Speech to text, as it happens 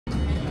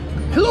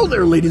Hello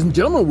there, ladies and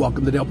gentlemen.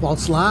 Welcome to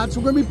DalePaulSlots.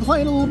 We're going to be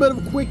playing a little bit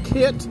of a quick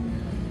hit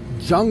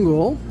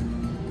jungle,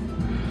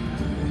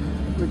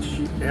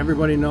 which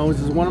everybody knows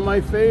is one of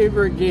my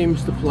favorite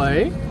games to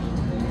play.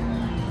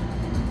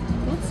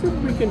 Let's see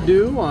what we can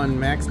do on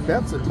max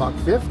bets at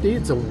 $1.50.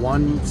 It's a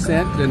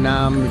 1-cent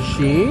denom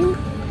machine.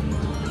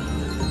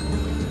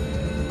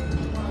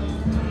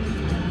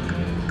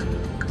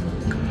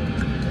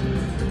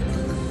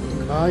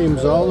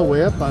 Volume's all the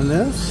way up on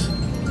this.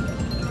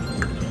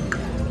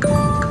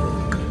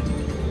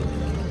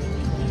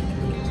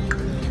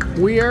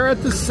 We are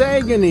at the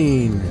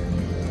Saganing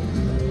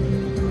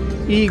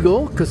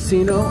Eagle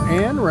Casino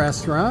and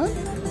Restaurant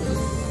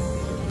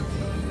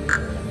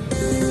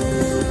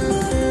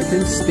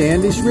in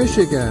Standish,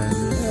 Michigan.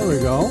 There we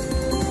go.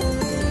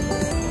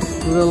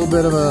 A little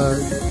bit of a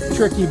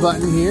tricky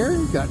button here.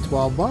 Got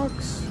 12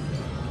 bucks.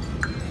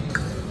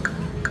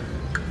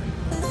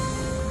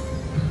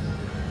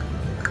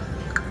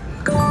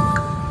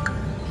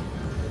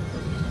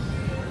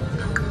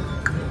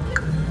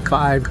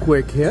 Five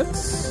quick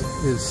hits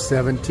is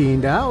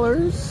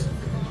 $17.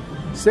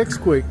 6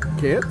 quick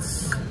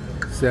hits,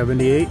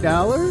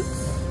 $78.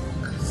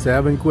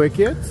 7 quick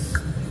hits,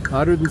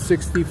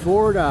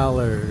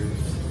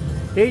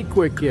 $164. 8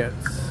 quick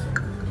hits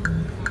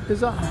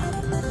is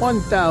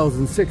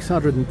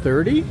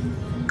 $1,630.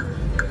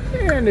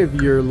 And if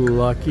you're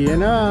lucky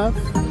enough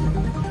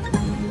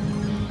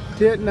to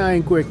hit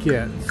 9 quick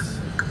hits,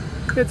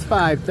 it's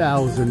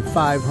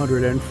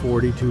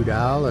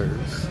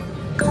 $5,542.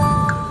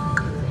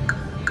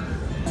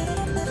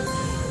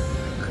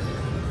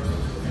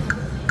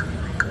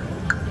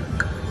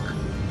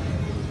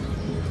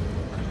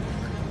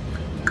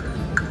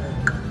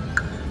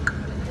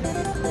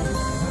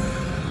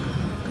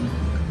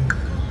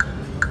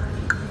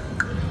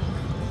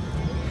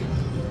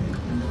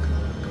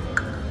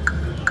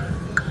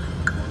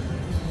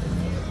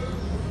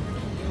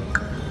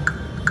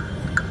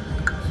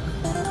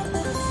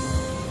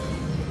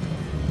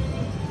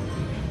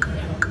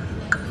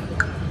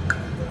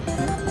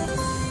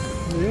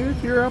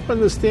 If you're up in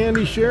the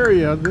Standish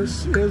area,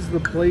 this is the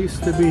place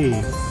to be.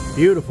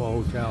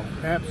 Beautiful hotel,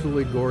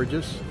 absolutely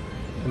gorgeous,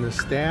 and the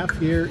staff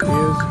here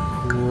is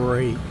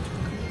great.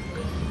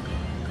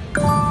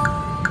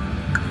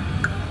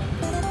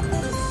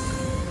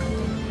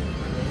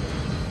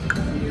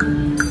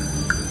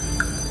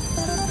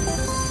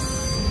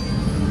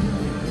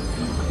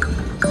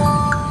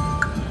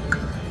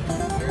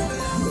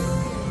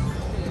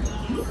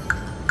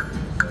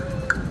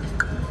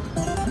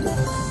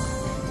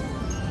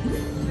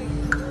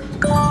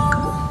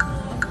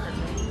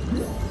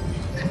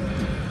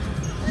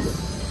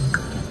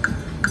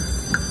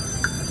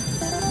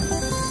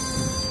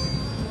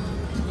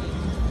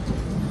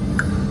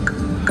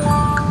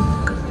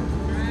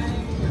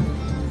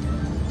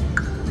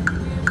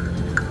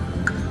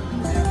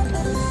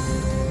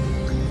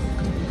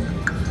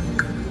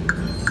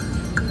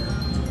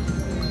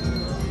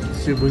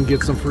 See if we can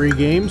get some free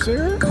games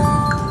here.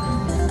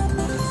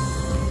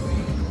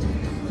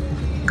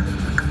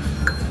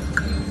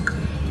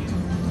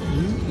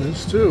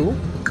 There's 2.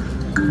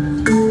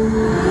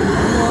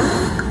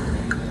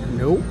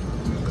 Nope.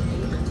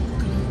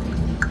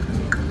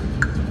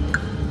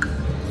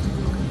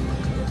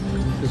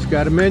 Just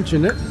got to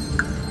mention it.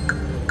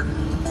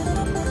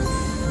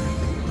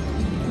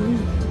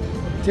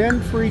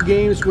 10 free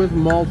games with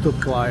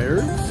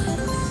multipliers.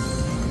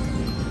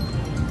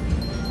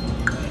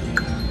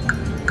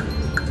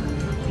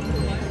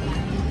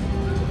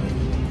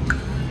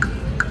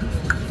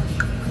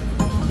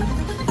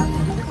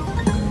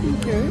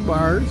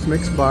 Bars,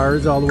 mixed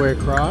bars all the way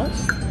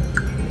across.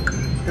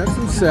 Got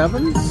some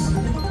 7s.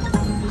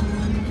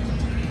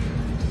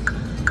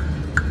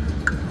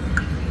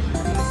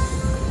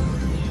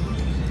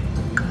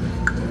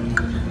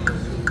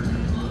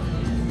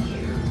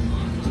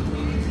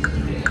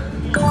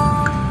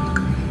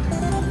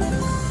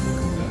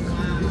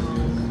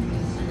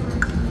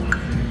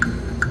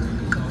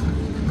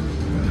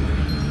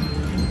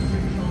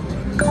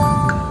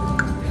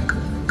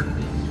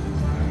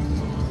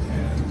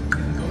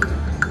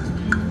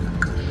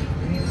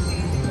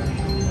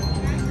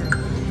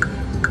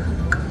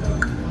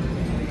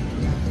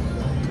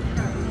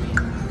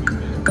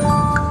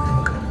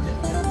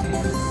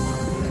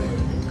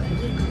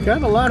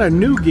 Got a lot of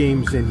new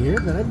games in here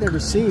that I've never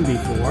seen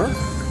before.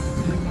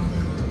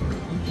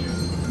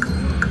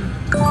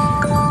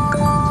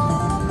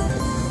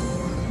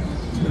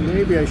 So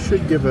maybe I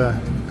should give a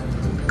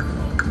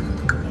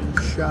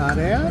shot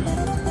at.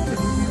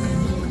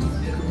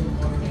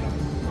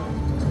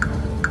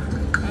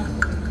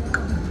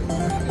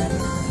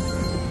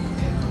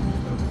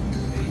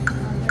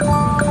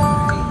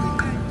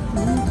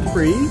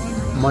 Free,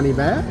 money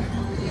back.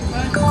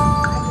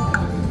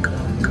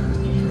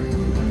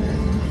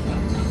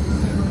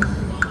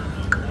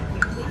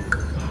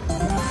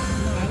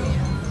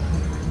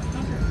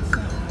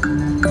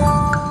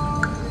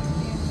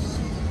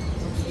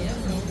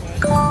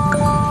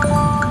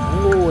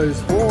 Oh, is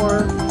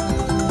 4.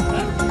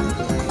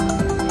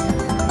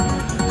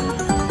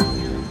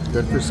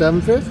 Good for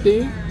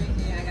 $7.50.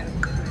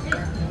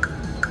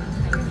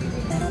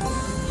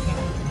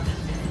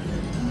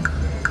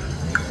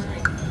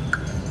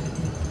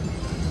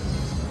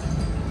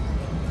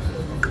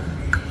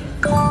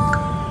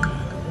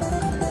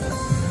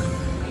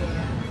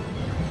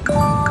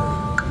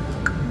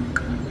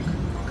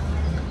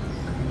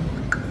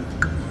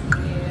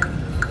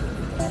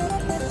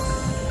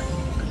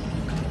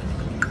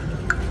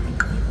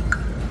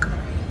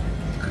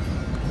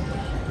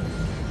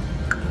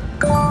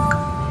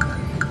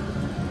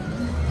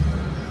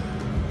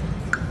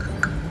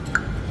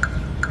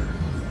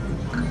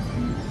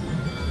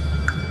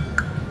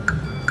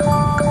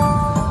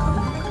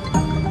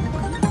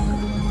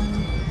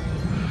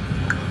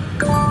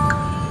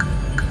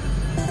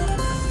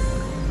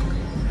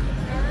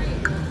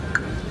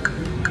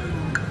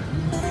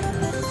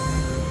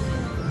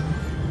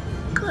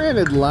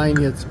 Granted, line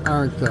hits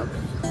aren't the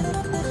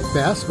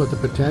best, but the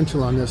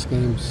potential on this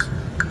game's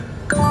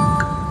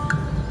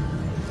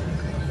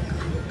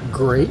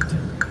great.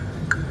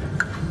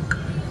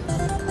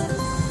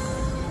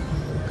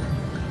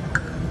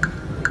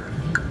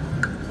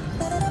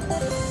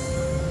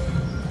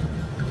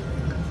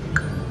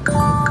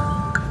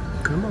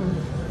 Come on.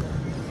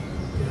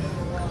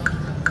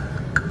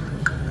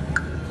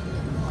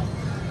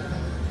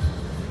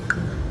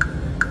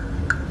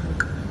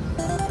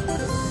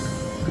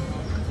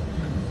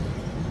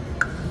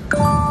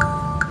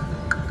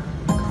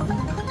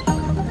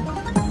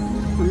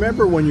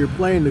 Remember, when you're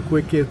playing the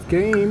quick hit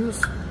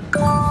games,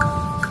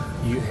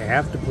 you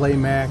have to play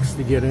max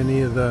to get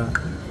any of the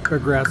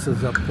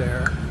progressives up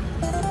there.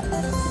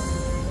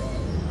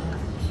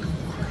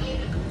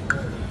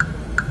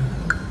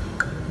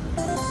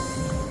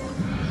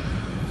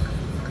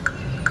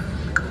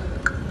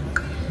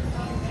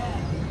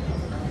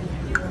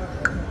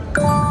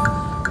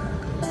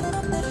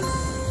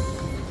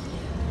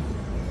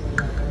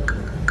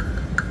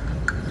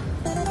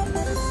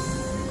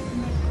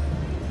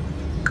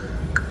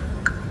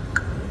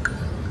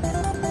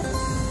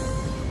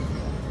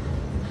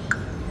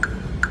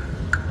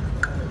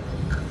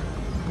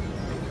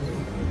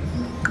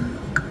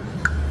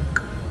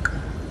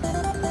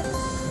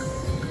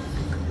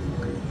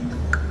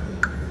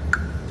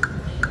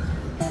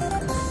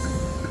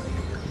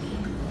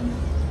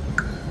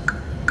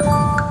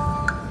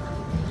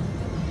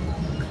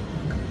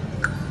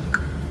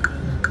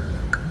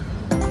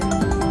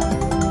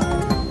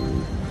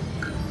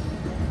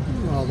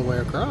 All the way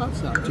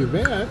across, not too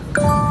bad.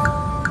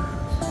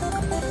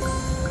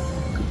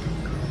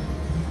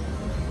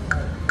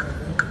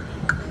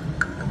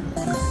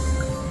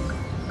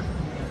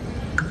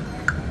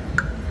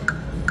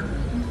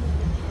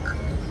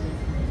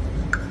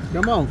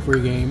 Come on,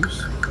 free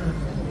games.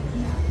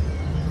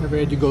 Never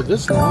had to go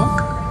this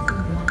long.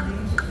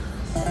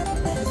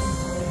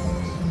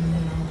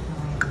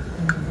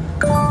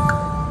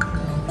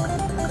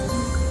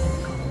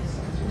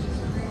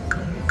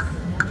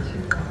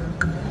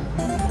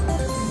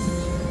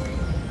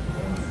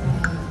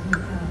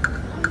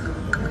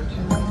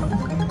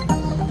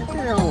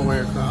 All the way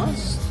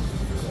across.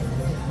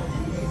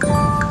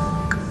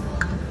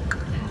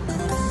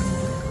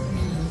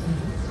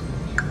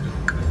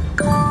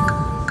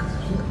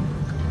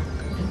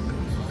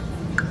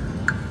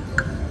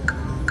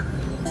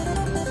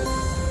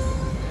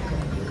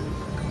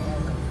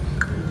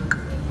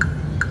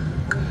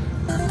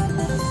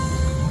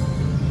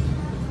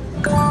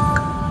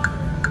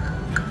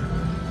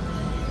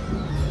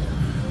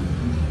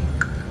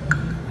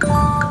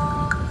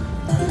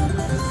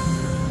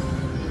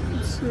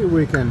 See if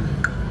we can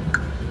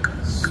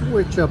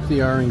switch up the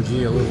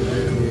RNG a little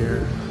bit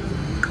here.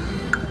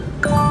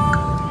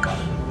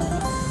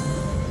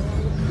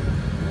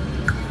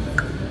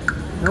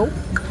 Nope,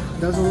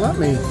 doesn't let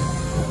me.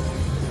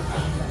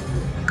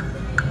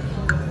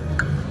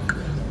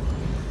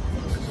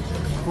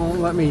 Won't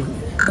let me.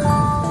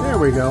 There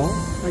we go.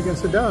 I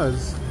guess it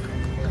does.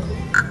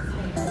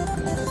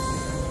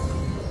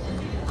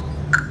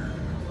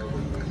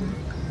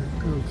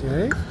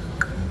 Okay.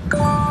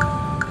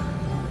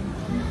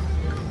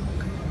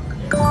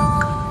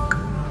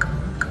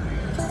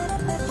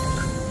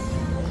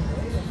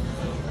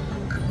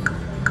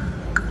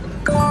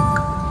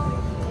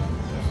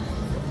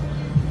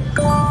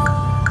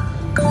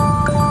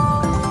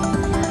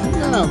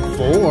 Yeah,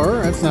 4.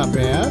 That's not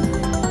bad.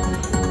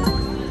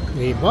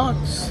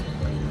 $8.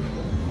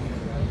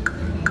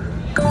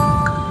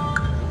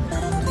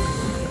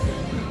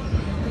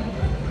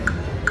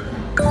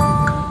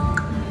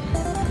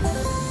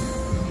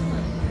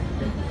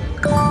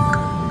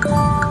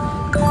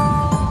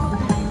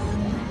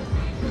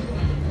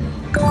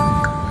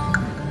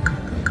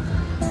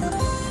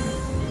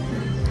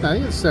 I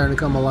think it's starting to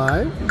come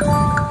alive.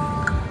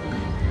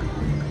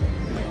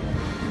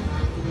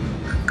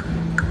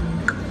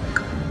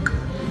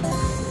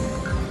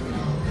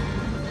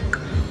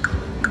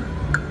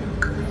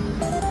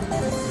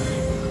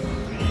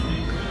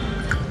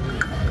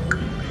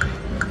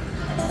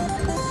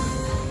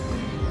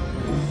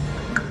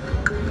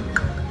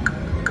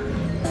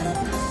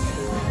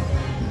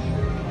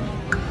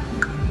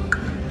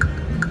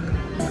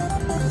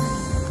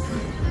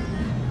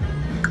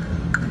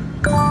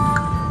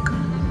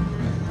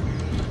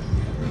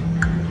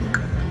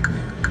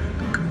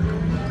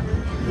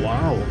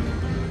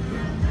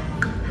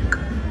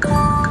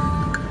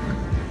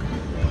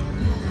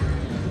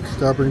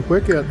 Stubborn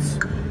quick hits.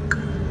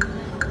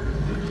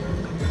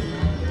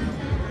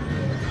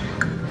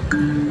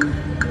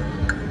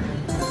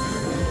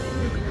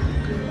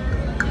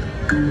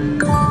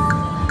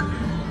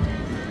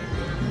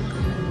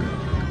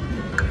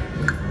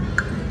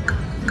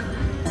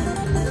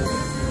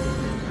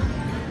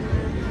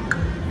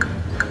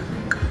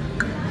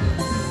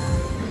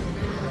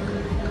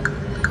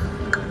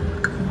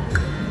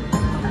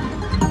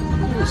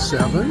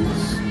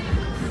 Sevens.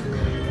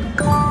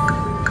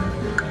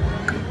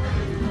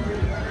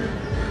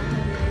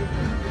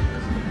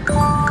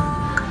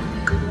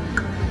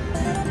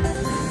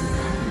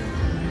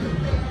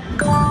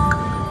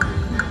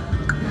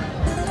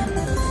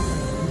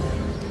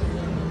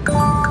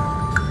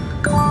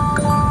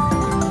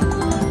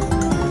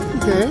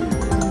 Okay.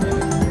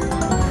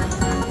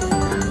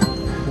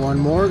 One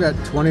more, got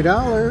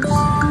 $20. Come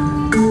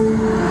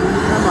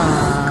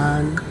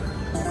on.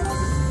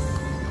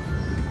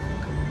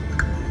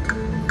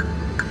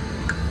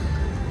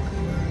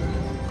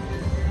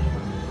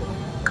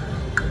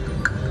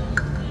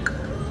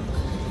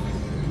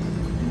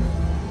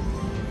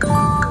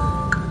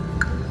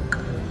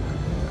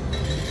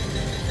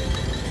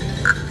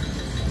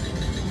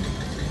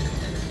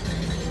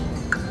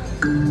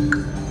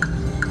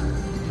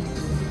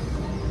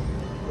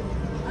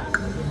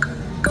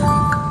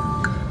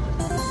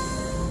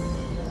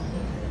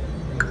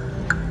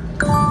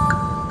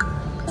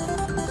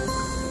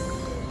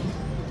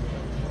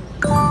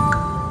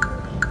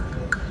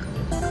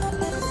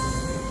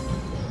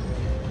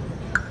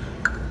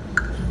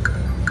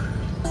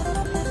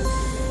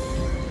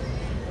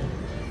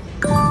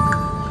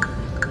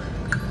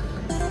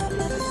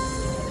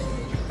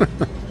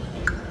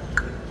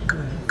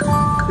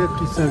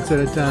 $0.50 at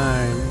a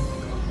time.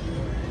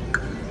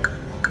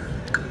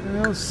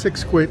 Well,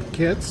 6 quick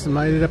hits,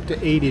 might it up to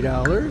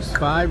 $80.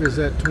 5 is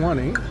at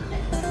 20.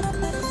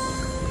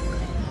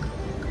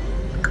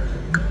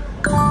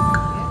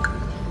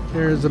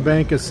 There's a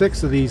bank of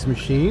 6 of these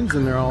machines,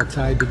 and they're all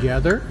tied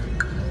together.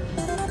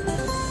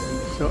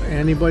 So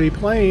anybody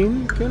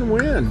playing can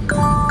win.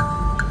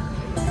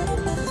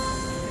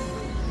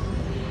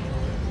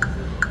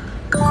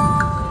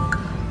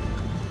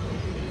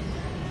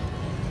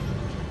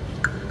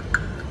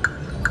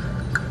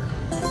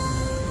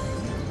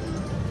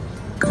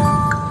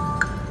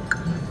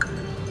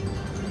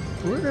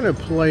 We're going to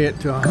play it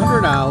to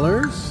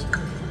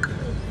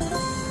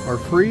 $100 or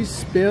free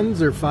spins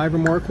or 5 or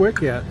more quick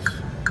hits.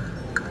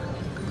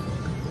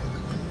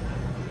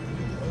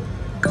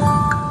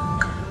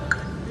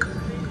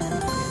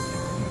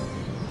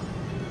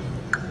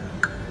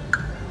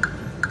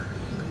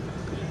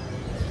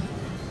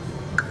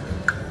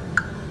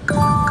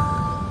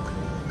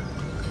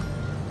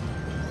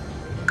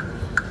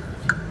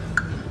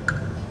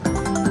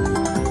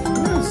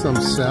 Some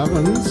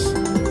sevens.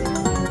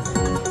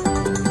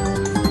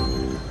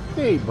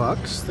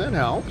 $8, that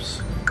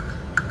helps.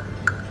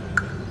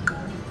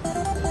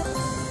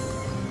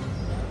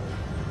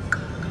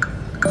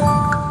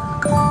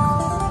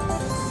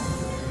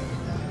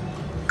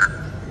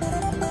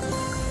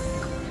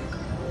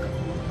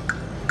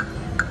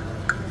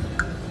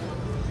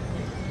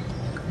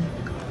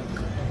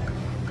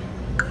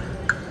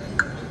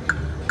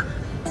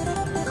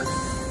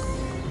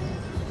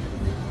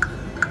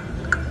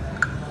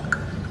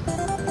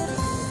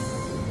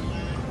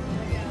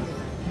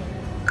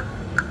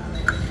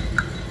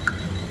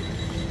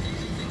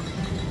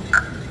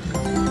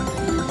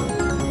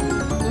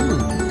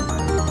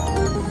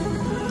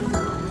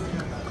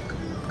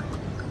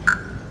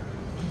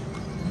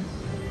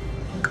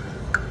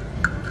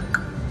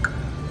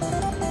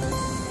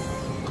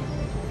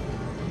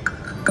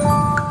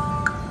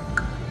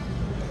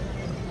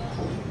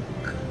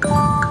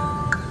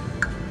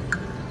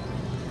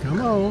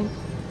 Come on.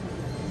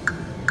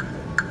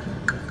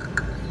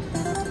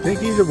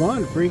 Take either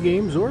one, free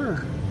games or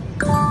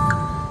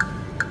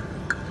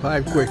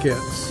 5 quick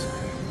hits.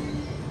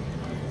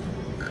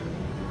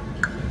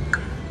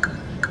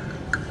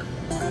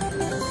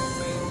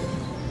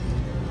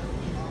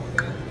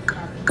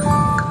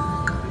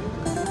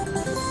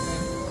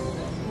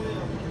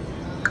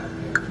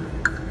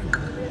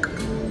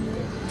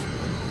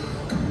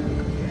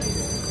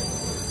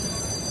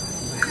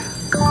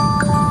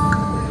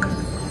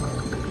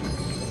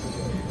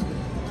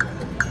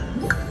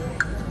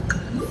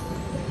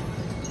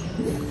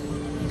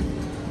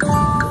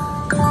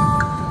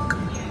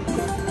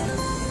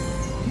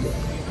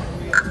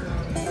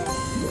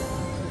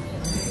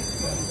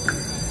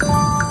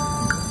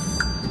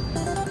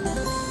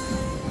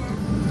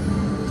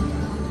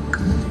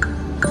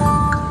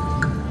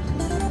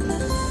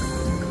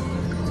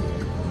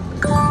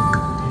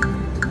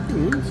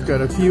 Got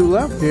a few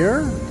left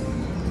here.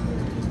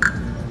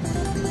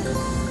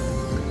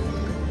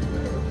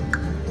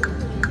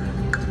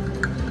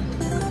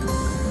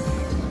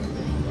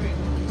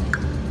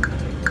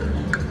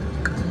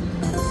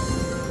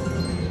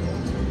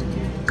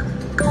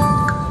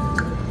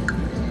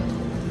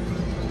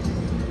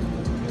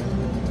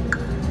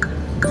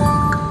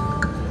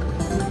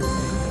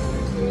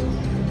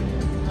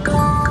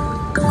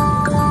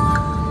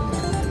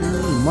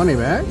 money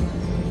back.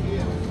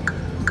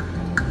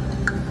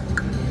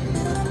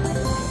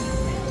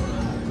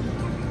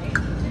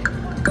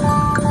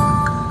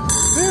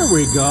 There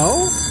we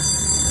go.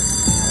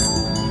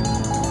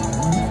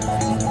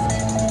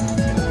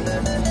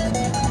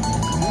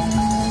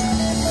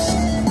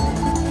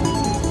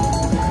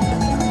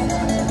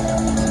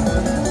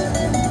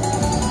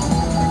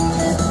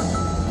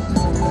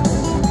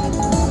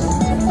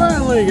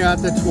 Finally got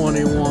the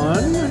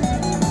 21.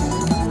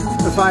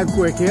 The 5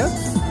 quick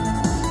hits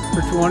for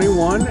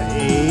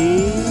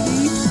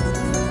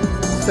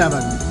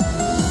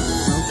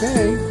 21.87.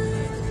 Okay.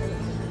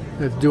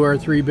 Let's do our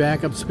 3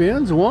 backup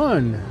spins.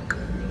 1,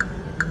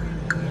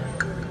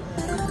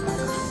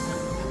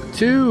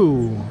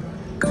 2,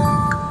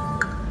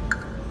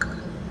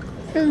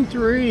 and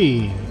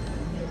 3.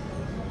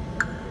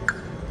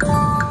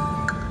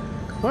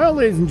 Well,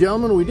 ladies and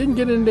gentlemen, we didn't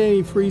get into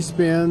any free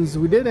spins.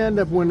 We did end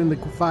up winning the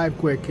 5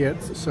 quick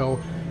hits, so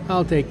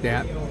I'll take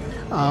that.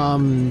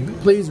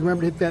 Please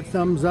remember to hit that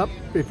thumbs up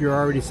if you're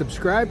already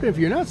subscribed. If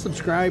you're not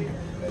subscribed,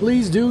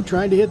 please do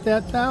try to hit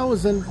that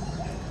 1,000.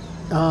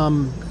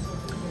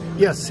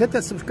 Yes, hit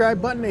that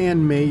subscribe button,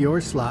 and may your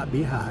slot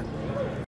be hot.